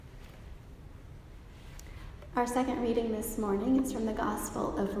Our second reading this morning is from the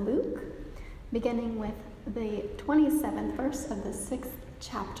Gospel of Luke, beginning with the 27th verse of the 6th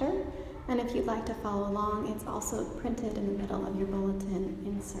chapter. And if you'd like to follow along, it's also printed in the middle of your bulletin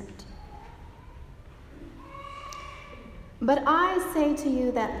insert. But I say to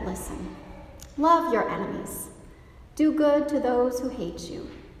you that listen, love your enemies, do good to those who hate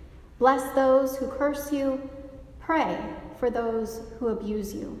you, bless those who curse you, pray for those who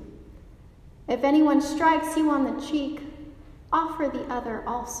abuse you. If anyone strikes you on the cheek, offer the other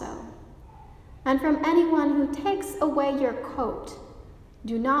also. And from anyone who takes away your coat,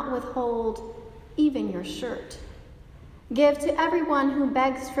 do not withhold even your shirt. Give to everyone who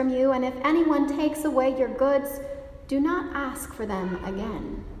begs from you, and if anyone takes away your goods, do not ask for them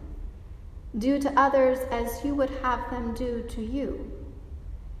again. Do to others as you would have them do to you.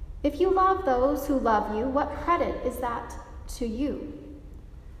 If you love those who love you, what credit is that to you?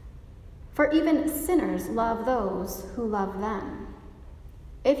 For even sinners love those who love them.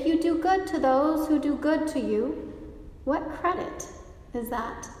 If you do good to those who do good to you, what credit is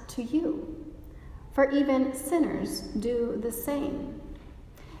that to you? For even sinners do the same.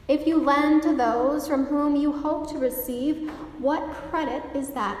 If you lend to those from whom you hope to receive, what credit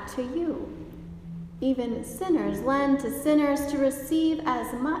is that to you? Even sinners lend to sinners to receive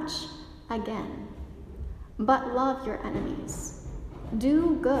as much again. But love your enemies.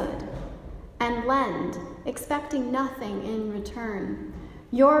 Do good and lend, expecting nothing in return.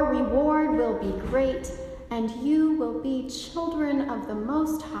 Your reward will be great, and you will be children of the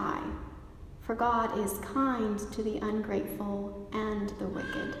Most High, for God is kind to the ungrateful and the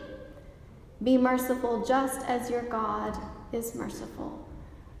wicked. Be merciful just as your God is merciful.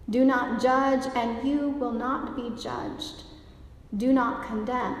 Do not judge, and you will not be judged. Do not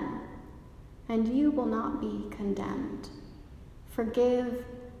condemn, and you will not be condemned. Forgive,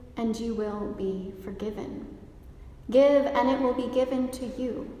 and you will be forgiven. Give, and it will be given to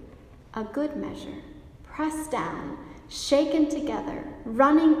you, a good measure, pressed down, shaken together,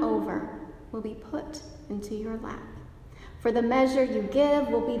 running over, will be put into your lap. For the measure you give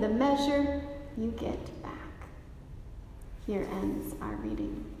will be the measure you get back. Here ends our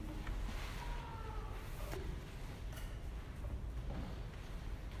reading.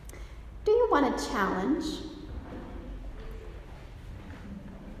 Do you want a challenge?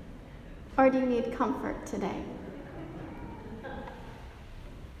 Or do you need comfort today?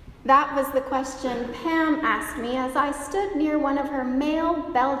 That was the question Pam asked me as I stood near one of her male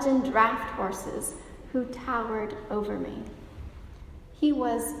Belgian draft horses who towered over me. He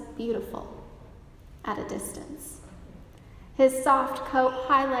was beautiful at a distance. His soft coat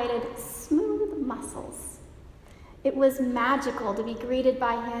highlighted smooth muscles. It was magical to be greeted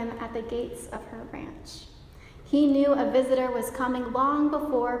by him at the gates of her ranch. He knew a visitor was coming long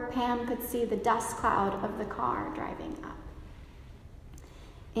before Pam could see the dust cloud of the car driving up.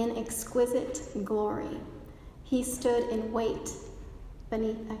 In exquisite glory, he stood in wait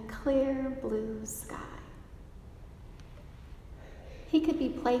beneath a clear blue sky. He could be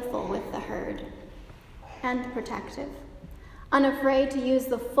playful with the herd and protective, unafraid to use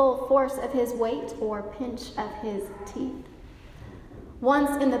the full force of his weight or pinch of his teeth.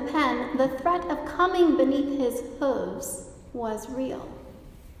 Once in the pen, the threat of coming beneath his hooves was real.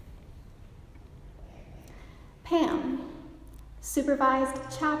 Pam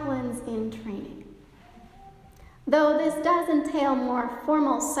supervised chaplains in training. Though this does entail more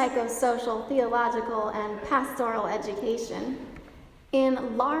formal psychosocial, theological, and pastoral education,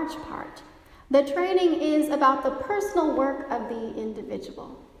 in large part, the training is about the personal work of the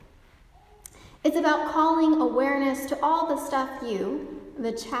individual. It's about calling awareness to all the stuff you,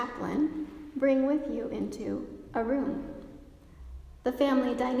 the chaplain, bring with you into a room. The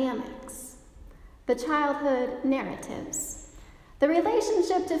family dynamics, the childhood narratives, the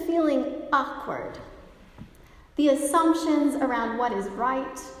relationship to feeling awkward, the assumptions around what is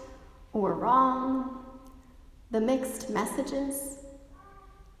right or wrong, the mixed messages,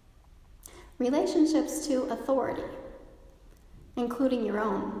 relationships to authority, including your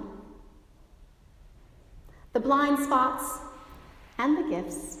own, the blind spots and the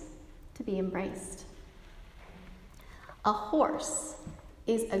gifts to be embraced. A horse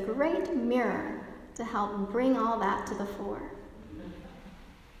is a great mirror to help bring all that to the fore.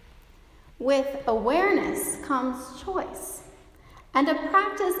 With awareness comes choice and a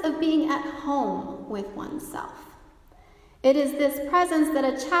practice of being at home with oneself. It is this presence that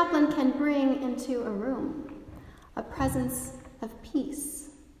a chaplain can bring into a room, a presence of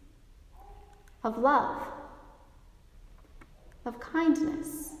peace, of love, of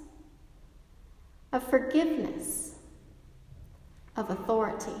kindness, of forgiveness, of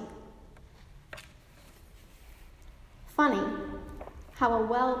authority. funny how a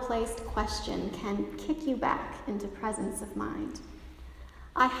well-placed question can kick you back into presence of mind.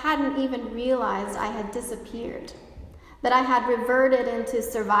 I hadn't even realized I had disappeared, that I had reverted into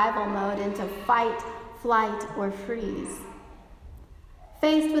survival mode, into fight, flight, or freeze.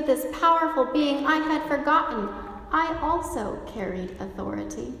 Faced with this powerful being, I had forgotten I also carried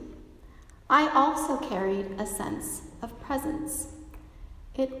authority. I also carried a sense of presence.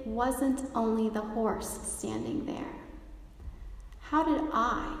 It wasn't only the horse standing there. How did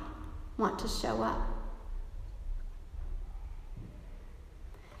I want to show up?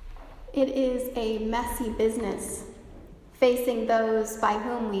 It is a messy business facing those by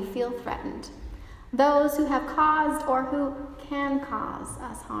whom we feel threatened, those who have caused or who can cause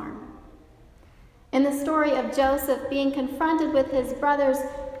us harm. In the story of Joseph being confronted with his brothers,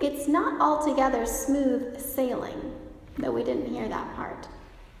 it's not altogether smooth sailing, though we didn't hear that part.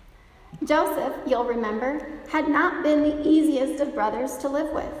 Joseph, you'll remember, had not been the easiest of brothers to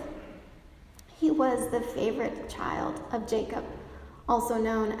live with. He was the favorite child of Jacob, also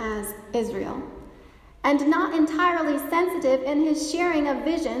known as Israel, and not entirely sensitive in his sharing of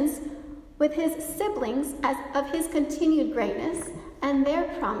visions with his siblings as of his continued greatness and their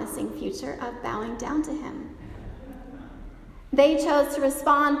promising future of bowing down to him. They chose to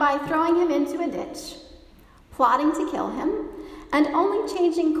respond by throwing him into a ditch, plotting to kill him, and only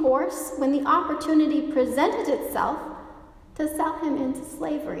changing course when the opportunity presented itself to sell him into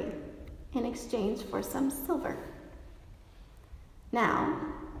slavery in exchange for some silver. Now,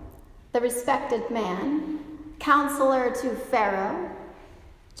 the respected man, counselor to Pharaoh,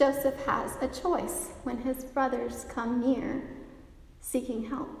 Joseph has a choice when his brothers come near seeking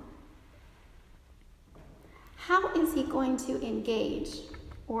help. How is he going to engage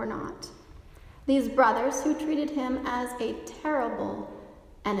or not these brothers who treated him as a terrible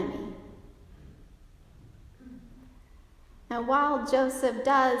enemy? Now, while Joseph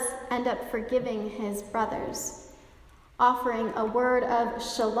does end up forgiving his brothers, offering a word of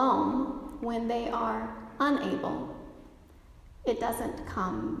shalom when they are unable, it doesn't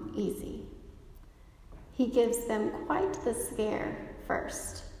come easy. He gives them quite the scare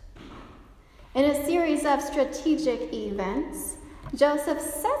first. In a series of strategic events, Joseph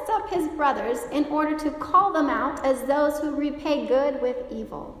sets up his brothers in order to call them out as those who repay good with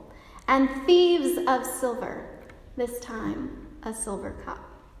evil, and thieves of silver, this time a silver cup.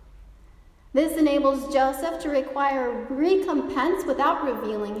 This enables Joseph to require recompense without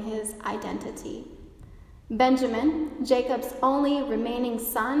revealing his identity. Benjamin, Jacob's only remaining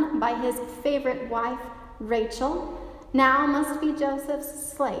son by his favorite wife, Rachel, now must be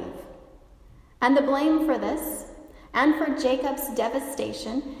Joseph's slave. And the blame for this, and for Jacob's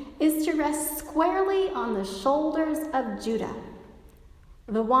devastation, is to rest squarely on the shoulders of Judah,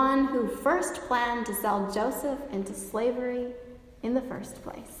 the one who first planned to sell Joseph into slavery in the first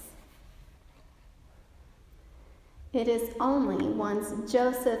place. It is only once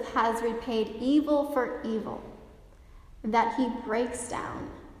Joseph has repaid evil for evil that he breaks down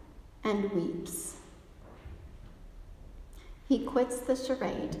and weeps. He quits the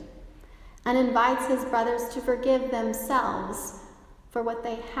charade and invites his brothers to forgive themselves for what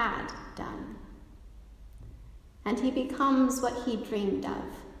they had done. And he becomes what he dreamed of,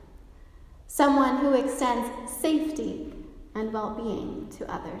 someone who extends safety and well-being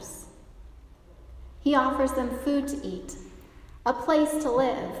to others. He offers them food to eat, a place to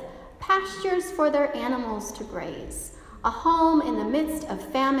live, pastures for their animals to graze, a home in the midst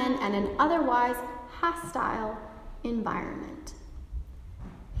of famine and an otherwise hostile environment.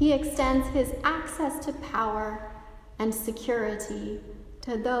 He extends his access to power and security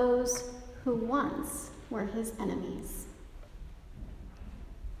to those who once were his enemies.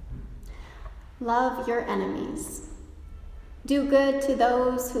 Love your enemies. Do good to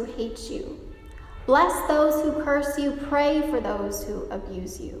those who hate you. Bless those who curse you. Pray for those who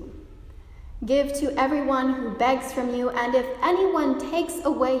abuse you. Give to everyone who begs from you, and if anyone takes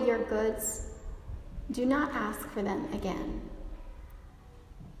away your goods, do not ask for them again.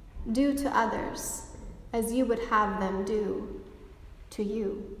 Do to others as you would have them do to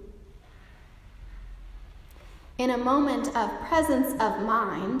you. In a moment of presence of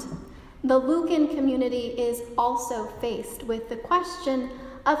mind, the Lucan community is also faced with the question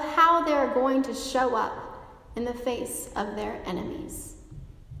of how they're going to show up in the face of their enemies.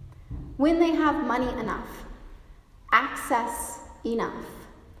 When they have money enough, access enough,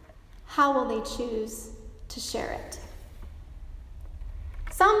 how will they choose to share it?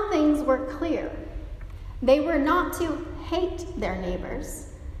 Some things were clear. They were not to hate their neighbors,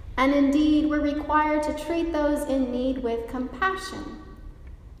 and indeed were required to treat those in need with compassion,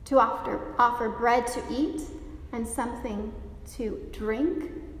 to offer bread to eat, and something to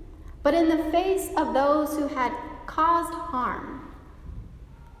drink. But in the face of those who had caused harm,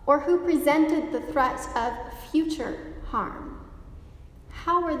 or who presented the threat of future harm,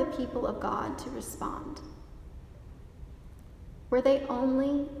 how were the people of God to respond? Were they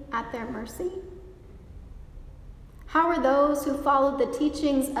only at their mercy? How were those who followed the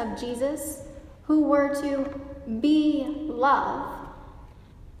teachings of Jesus, who were to be love,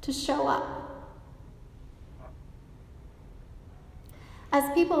 to show up?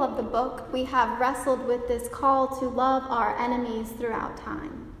 As people of the book, we have wrestled with this call to love our enemies throughout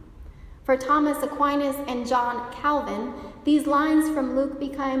time. For Thomas Aquinas and John Calvin, these lines from Luke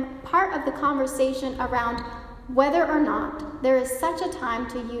became part of the conversation around whether or not there is such a time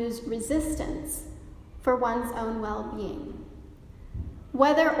to use resistance for one's own well-being.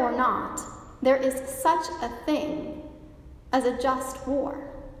 Whether or not there is such a thing as a just war.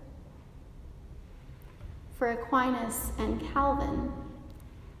 For Aquinas and Calvin,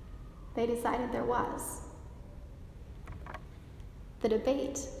 they decided there was. The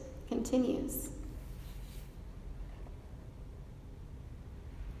debate continues.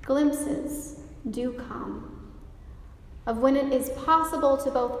 Glimpses do come of when it is possible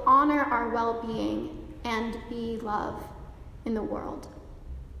to both honor our well-being and be love in the world,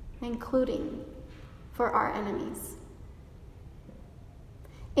 including for our enemies.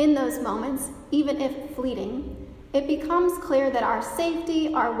 In those moments, even if fleeting, it becomes clear that our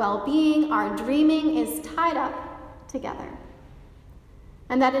safety, our well-being, our dreaming is tied up together.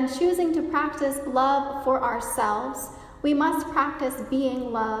 And that in choosing to practice love for ourselves, we must practice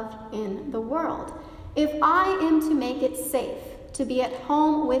being loved in the world. If I am to make it safe to be at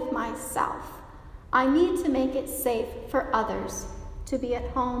home with myself, I need to make it safe for others to be at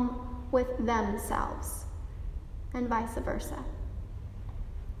home with themselves, and vice versa.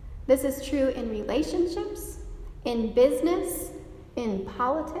 This is true in relationships, in business, in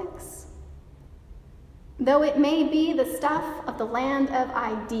politics. Though it may be the stuff of the land of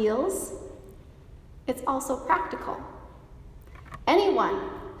ideals, it's also practical. Anyone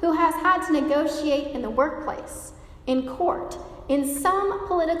who has had to negotiate in the workplace, in court, in some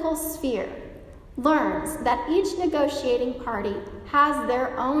political sphere, learns that each negotiating party has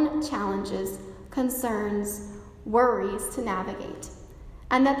their own challenges, concerns, worries to navigate,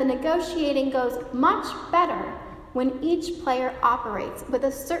 and that the negotiating goes much better when each player operates with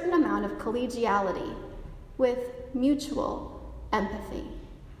a certain amount of collegiality, with mutual empathy.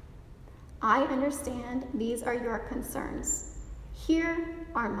 I understand these are your concerns. Here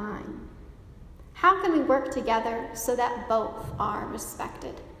are mine. How can we work together so that both are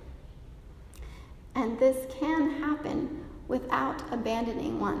respected? And this can happen without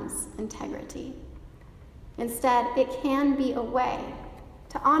abandoning one's integrity. Instead, it can be a way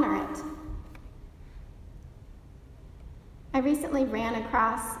to honor it. I recently ran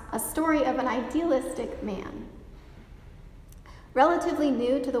across a story of an idealistic man. Relatively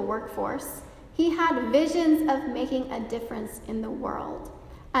new to the workforce, he had visions of making a difference in the world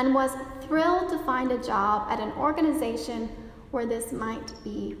and was thrilled to find a job at an organization where this might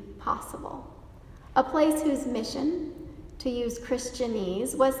be possible. A place whose mission, to use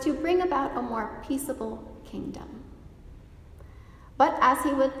Christianese, was to bring about a more peaceable kingdom. But as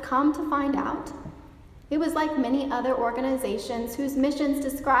he would come to find out, it was like many other organizations whose missions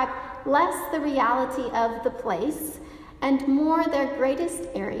describe less the reality of the place and more their greatest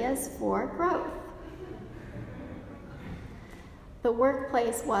areas for growth. The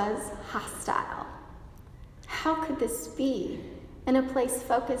workplace was hostile. How could this be in a place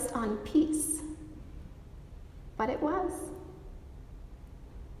focused on peace? But it was.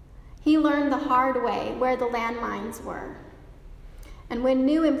 He learned the hard way where the landmines were. And when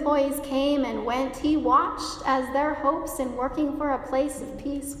new employees came and went, he watched as their hopes in working for a place of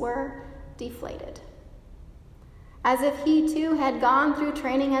peace were deflated. As if he too had gone through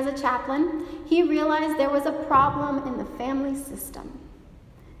training as a chaplain, he realized there was a problem in the family system.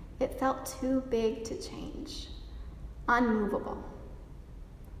 It felt too big to change, unmovable.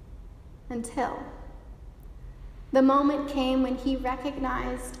 Until the moment came when he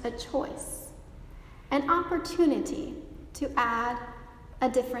recognized a choice, an opportunity to add a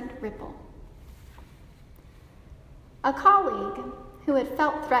different ripple. A colleague who had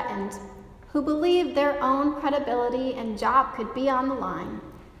felt threatened, who believed their own credibility and job could be on the line,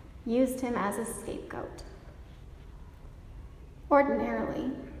 used him as a scapegoat.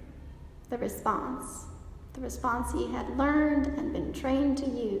 Ordinarily, the response he had learned and been trained to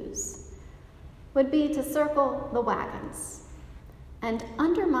use, would be to circle the wagons and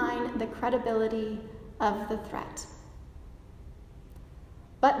undermine the credibility of the threat.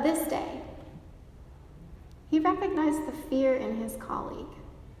 But this day, he recognized the fear in his colleague.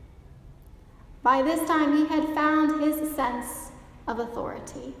 By this time, he had found his sense of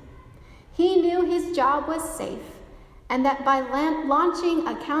authority. He knew his job was safe, and that by launching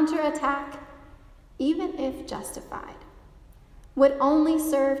a counterattack, even if justified, would only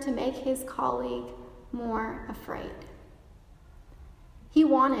serve to make his colleague more afraid. He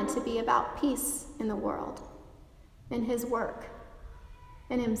wanted to be about peace in the world, in his work,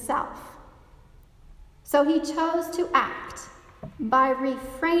 in himself. So he chose to act by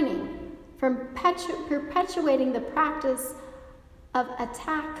refraining from perpetuating the practice of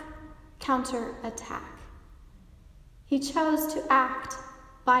attack, counterattack. He chose to act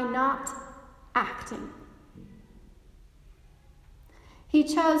by not acting. He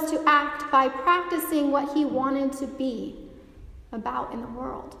chose to act by practicing what he wanted to be about in the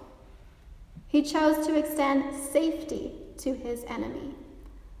world. He chose to extend safety to his enemy,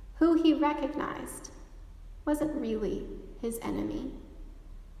 who he recognized wasn't really his enemy.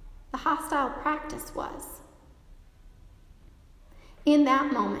 The hostile practice was. In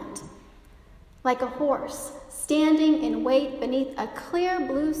that moment, like a horse standing in wait beneath a clear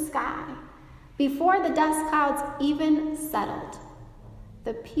blue sky, before the dust clouds even settled,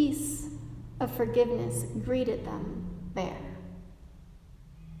 the peace of forgiveness greeted them there.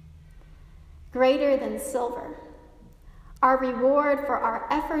 Greater than silver, our reward for our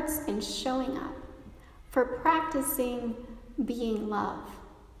efforts in showing up, for practicing being love,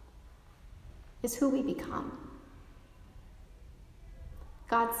 is who we become.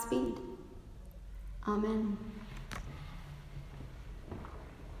 Godspeed. Amen.